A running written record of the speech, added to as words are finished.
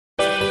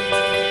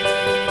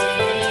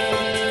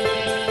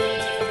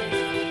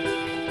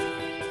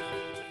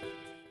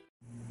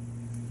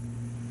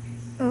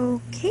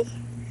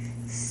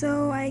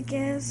I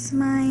guess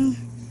my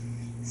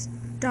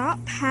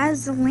stop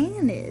has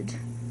landed.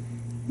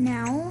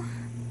 Now,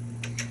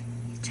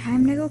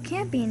 time to go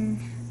camping.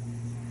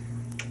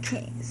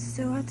 Okay,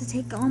 so I have to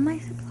take all my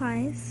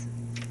supplies.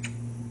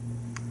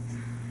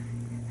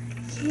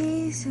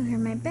 Okay, so here are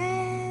my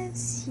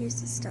beds.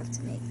 Here's the stuff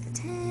to make the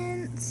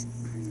tent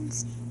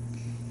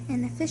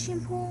and the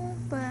fishing pole,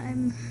 but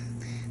I'm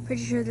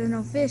pretty sure there's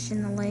no fish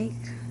in the lake.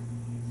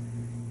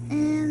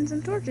 And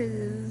some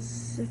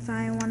torches if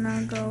I want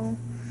to go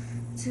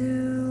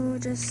to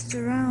just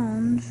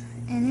around.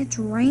 And it's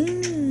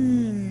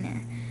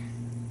raining.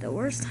 The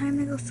worst time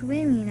to go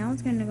swimming. I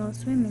was going to go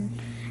swimming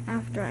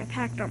after I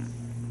packed up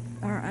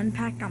or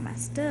unpacked all my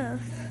stuff.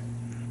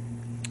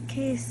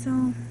 Okay,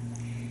 so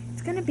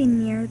it's going to be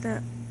near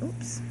the,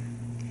 it's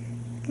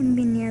going to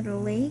be near the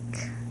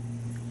lake.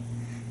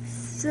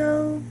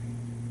 So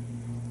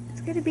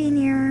it's going to be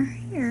near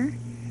here.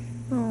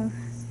 Well,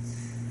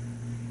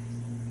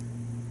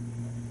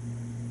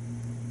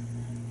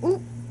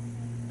 ooh.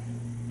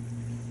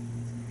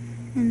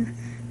 And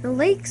the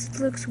lake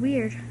looks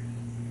weird.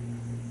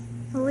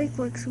 The lake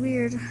looks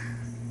weird.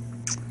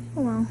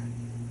 Oh well.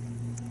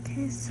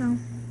 Okay, so I'm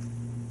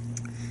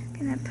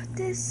gonna put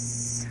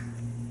this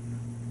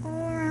all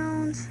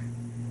around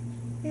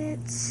it.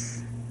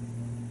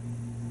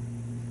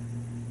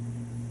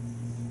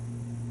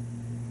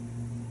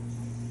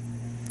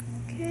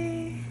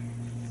 Okay.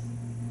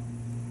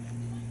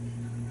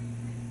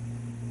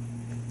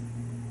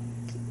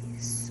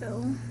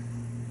 So,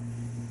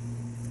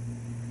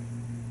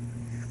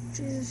 which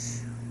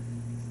is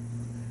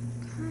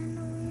kind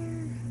of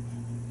weird.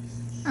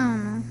 I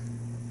don't know.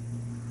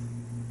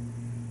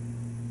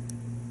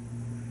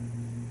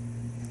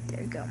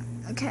 There we go.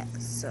 Okay,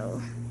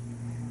 so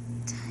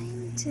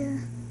time to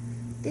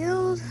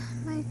build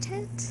my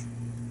tent.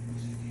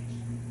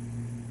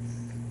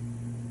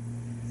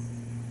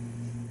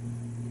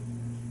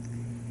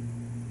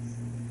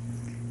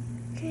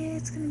 Okay,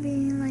 it's gonna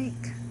be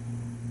like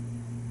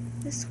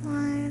this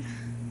wide.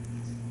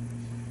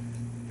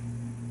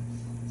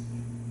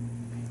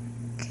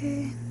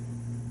 Okay.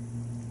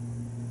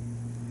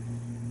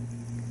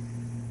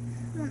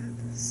 One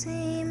the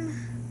same.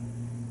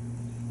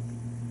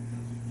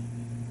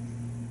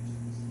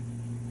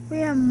 We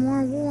have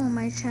more wool on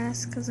my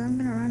chest because I'm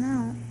gonna run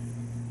out.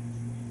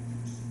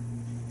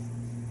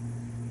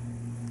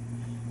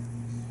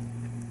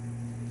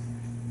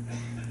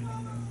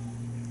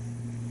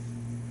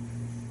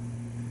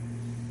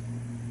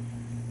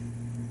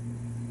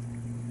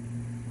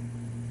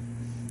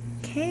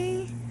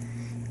 Okay,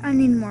 I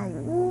need more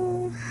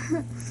wool.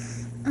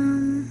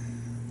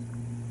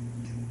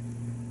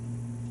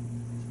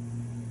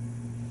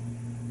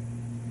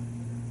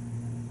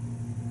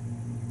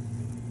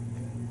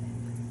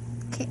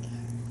 Okay.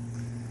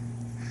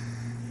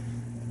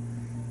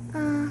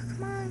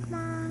 Come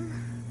on.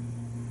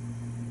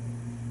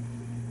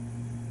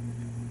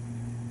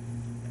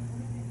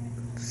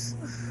 Oops.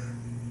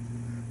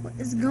 What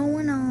is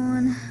going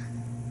on?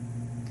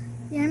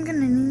 Yeah, I'm gonna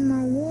need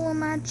more wool on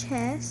my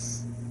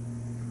chest.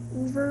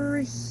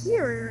 Over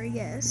here, I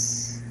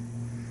guess.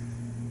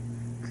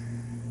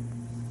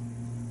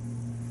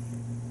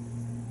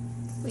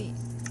 Wait,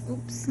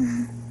 oops.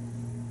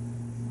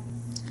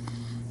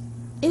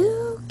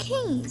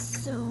 Okay,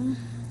 so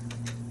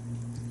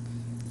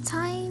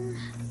time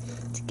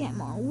to get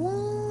more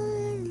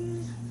wool.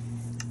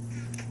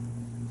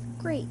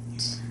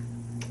 Great.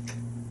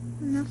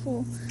 Enough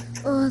wool.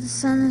 Oh, the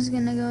sun is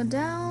gonna go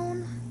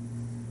down.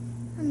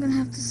 I'm gonna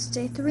have to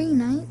stay 3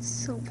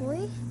 nights,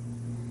 hopefully.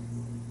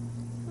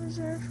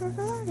 Reserved for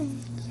Friday.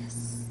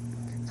 Yes.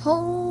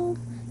 Whole.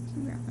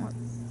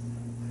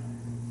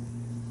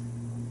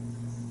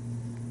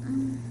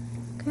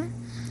 Okay.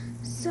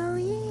 So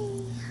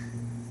yay.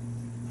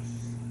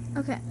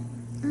 Okay.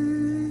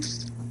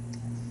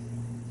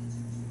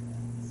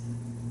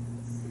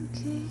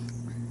 Okay.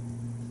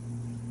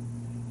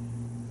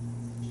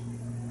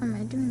 Am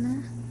I doing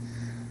that?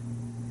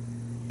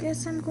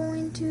 Guess I'm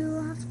going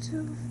to have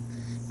to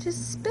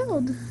just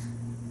build.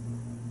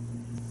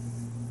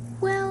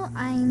 Well,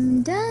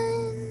 I'm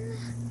done.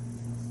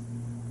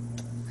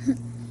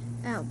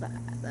 Ow, that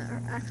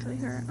actually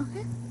hurt.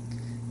 Okay.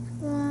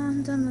 Well,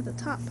 I'm done with the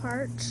top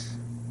part.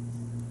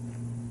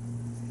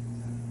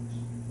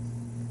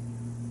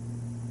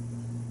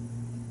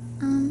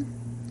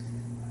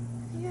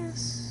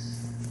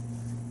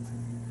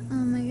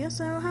 I guess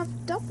I'll have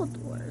double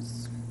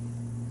doors.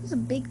 This is a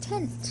big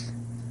tent.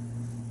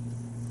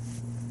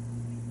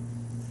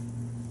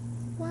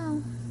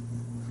 Wow.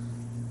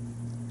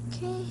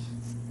 Okay.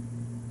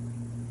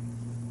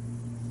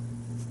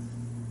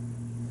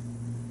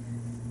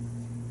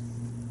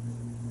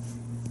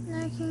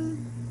 Now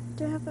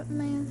do I have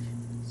my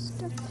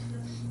stuff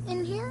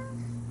in here?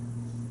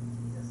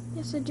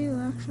 Yes, I do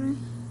actually.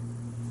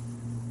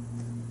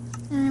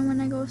 And then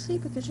when I go to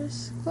sleep, I could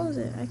just close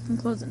it. I can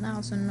close it now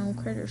so no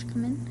critters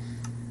come in.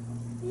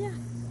 Yeah.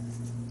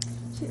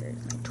 Here's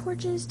my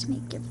torches to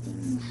make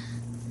everything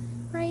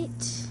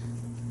right.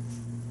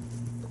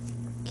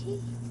 Okay.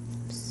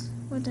 Oops.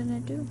 What did I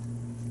do?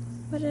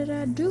 What did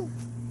I do?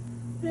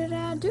 What did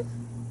I do?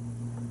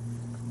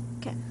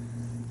 Okay.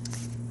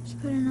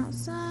 Just put it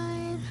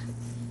outside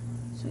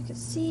so we can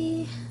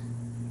see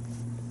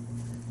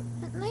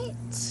at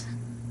night.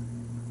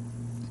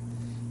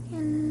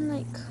 And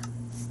like,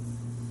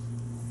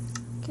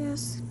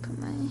 guess put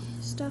my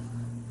stuff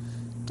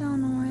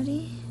down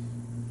already.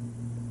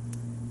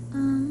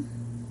 And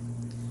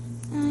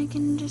I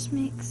can just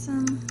make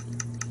some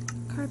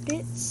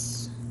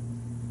carpets.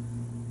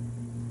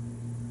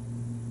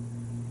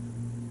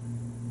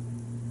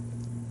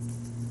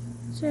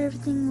 So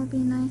everything will be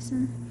nice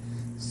and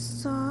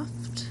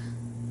soft.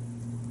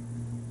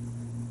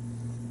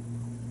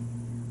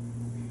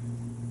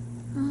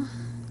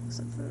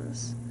 Except for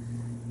this.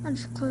 I'll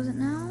just close it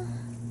now.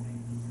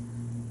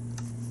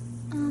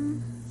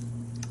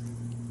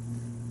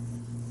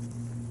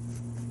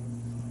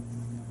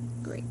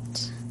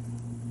 Great.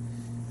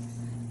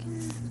 I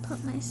can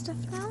put my stuff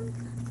down.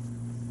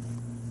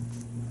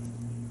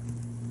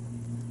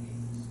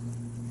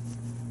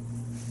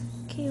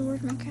 Okay,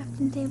 where's my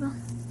crafting table?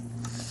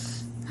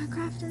 My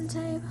crafting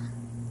table.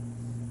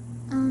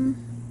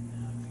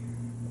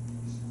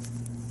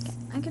 Okay,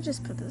 I could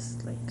just put this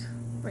like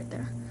right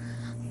there.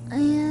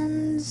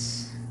 And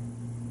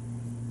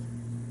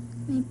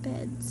my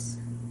beds.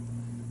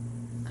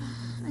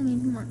 I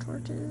need more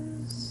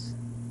torches.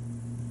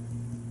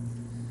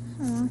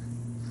 Oh.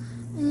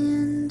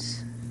 And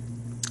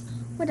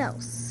what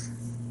else?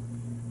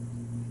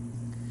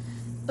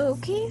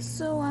 Okay,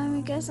 so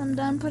I guess I'm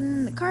done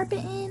putting the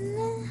carpet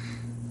in.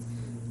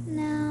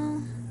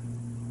 Now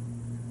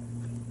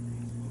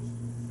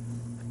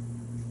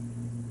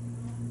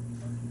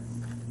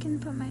I can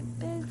put my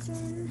beds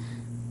in.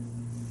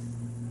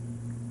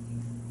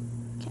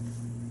 Okay.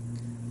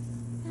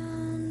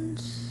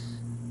 And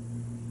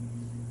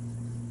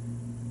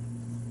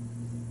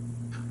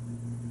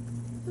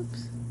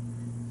oops.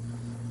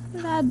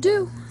 What did I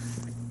do?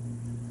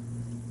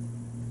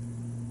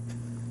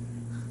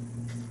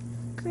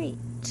 Great.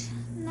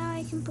 Now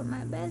I can put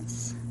my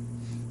beds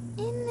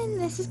in, and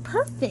this is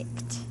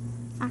perfect,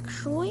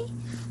 actually.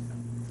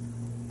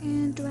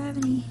 And do I have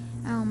any?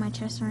 Oh, my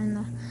chests are in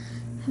the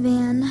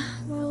van.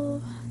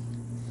 Well,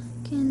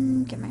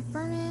 can get my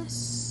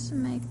furnace,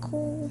 my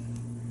coal.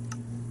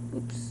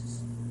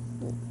 Oops.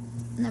 Oh,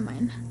 never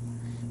mind.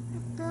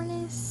 My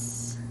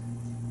furnace.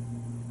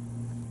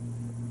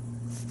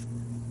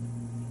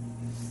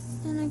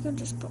 And I can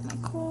just put my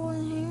coal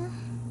in here.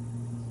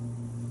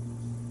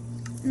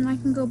 And I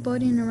can go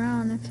boating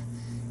around if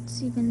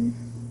it's even.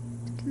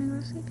 Can I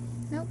go sleep?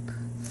 Nope.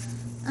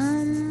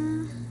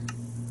 And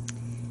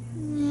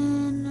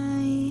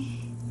I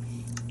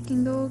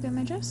can go get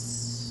my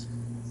dress.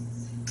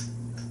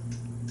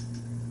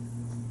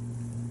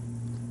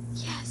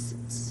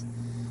 Yes,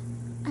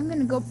 I'm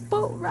gonna go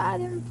boat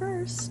riding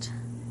first.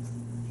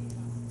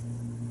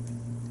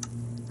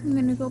 I'm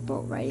gonna go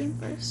boat riding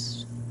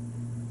first.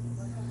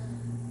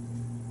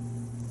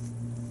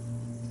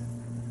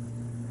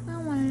 I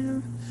wanted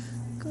to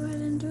go ahead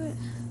and do it.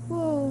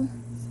 Whoa.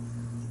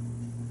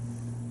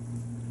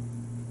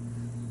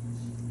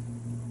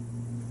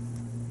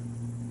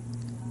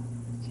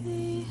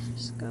 Okay,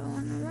 just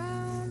going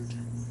around.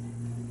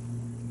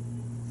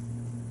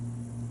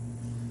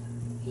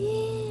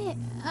 Yeah,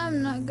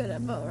 I'm not good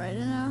at boat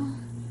riding now.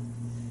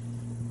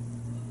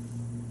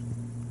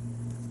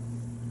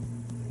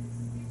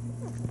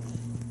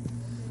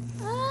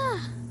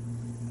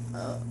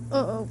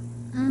 Uh-oh.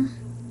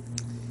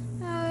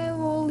 I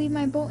will leave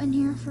my boat in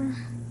here for,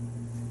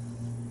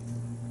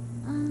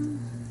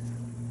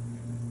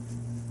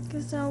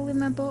 guess I'll leave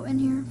my boat in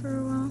here for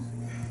a while.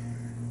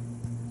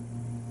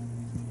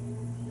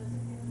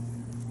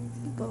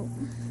 Boat.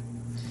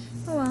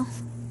 Oh well.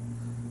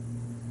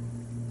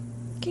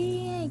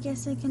 Okay, I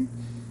guess I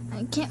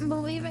can't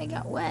believe I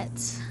got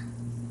wet.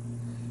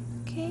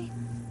 Okay.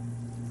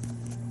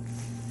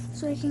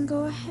 So I can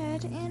go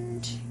ahead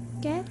and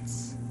get,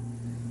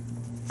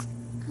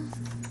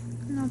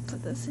 and I'll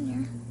put this in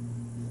here.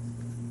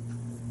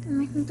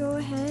 And I can go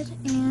ahead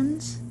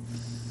and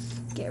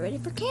get ready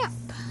for camp.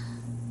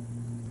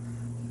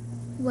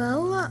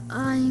 Well,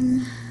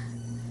 I'm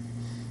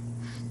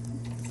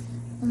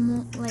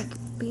almost, like,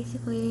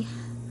 basically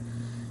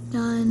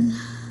done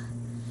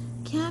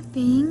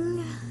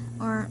camping,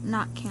 or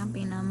not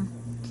camping,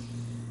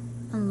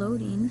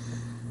 unloading.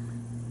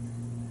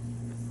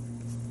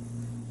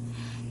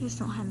 I just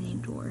don't have any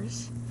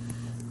doors.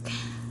 Okay.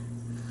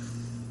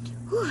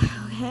 Whew,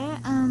 okay,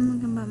 I'm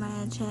gonna put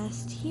my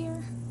chest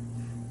here.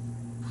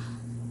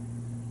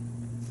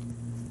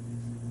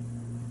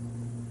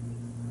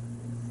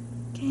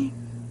 Okay.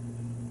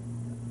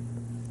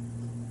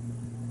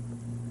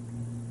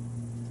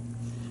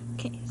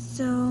 Okay,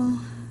 so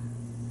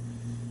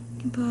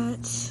I can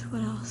put,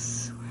 what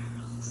else? Where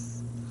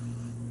else?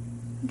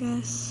 I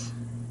guess,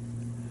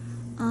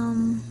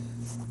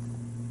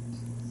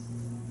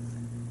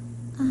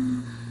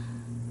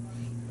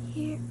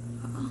 here,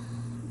 oh,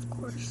 of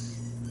course.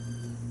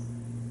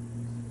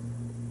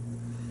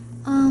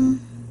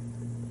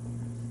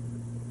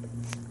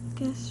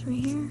 this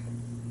right here.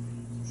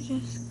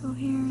 Just go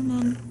here and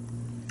then...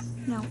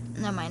 No,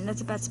 never mind.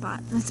 That's a bad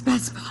spot. That's a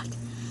bad spot.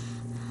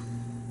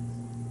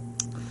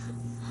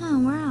 Huh,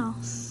 where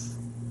else?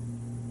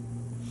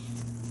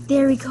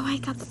 There we go. I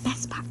got the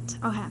best spot.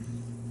 Okay.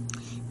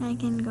 Now I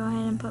can go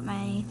ahead and put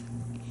my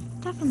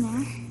stuff in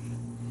there.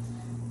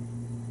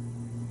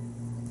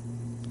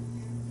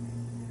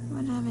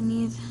 What do I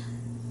need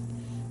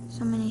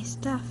so many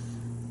stuff?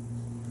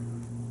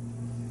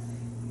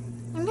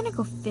 I'm gonna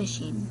go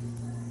fishing.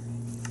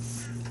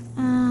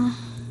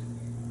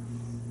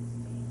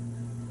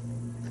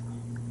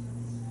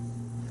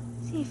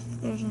 See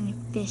if there's any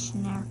fish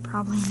in there.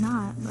 Probably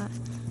not, but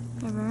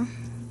whatever.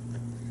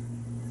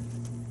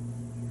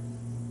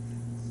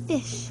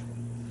 Fish.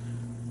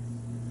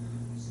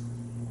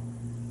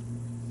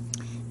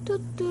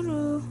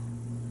 Doo-doo-doo.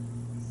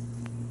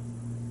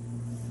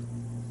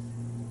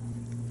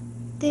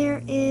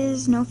 There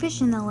is no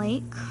fish in the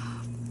lake.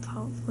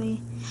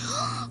 Probably.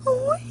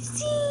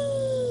 Horsey!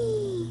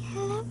 I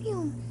love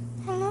you.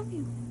 I love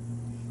you.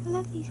 I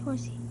love these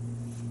horsey.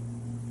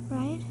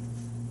 Ride?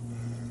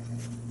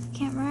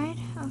 Can't ride?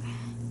 Okay.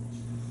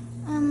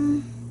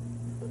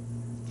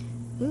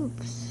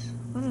 Oops.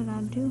 What did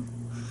I do?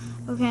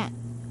 Okay.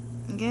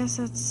 I guess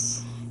that's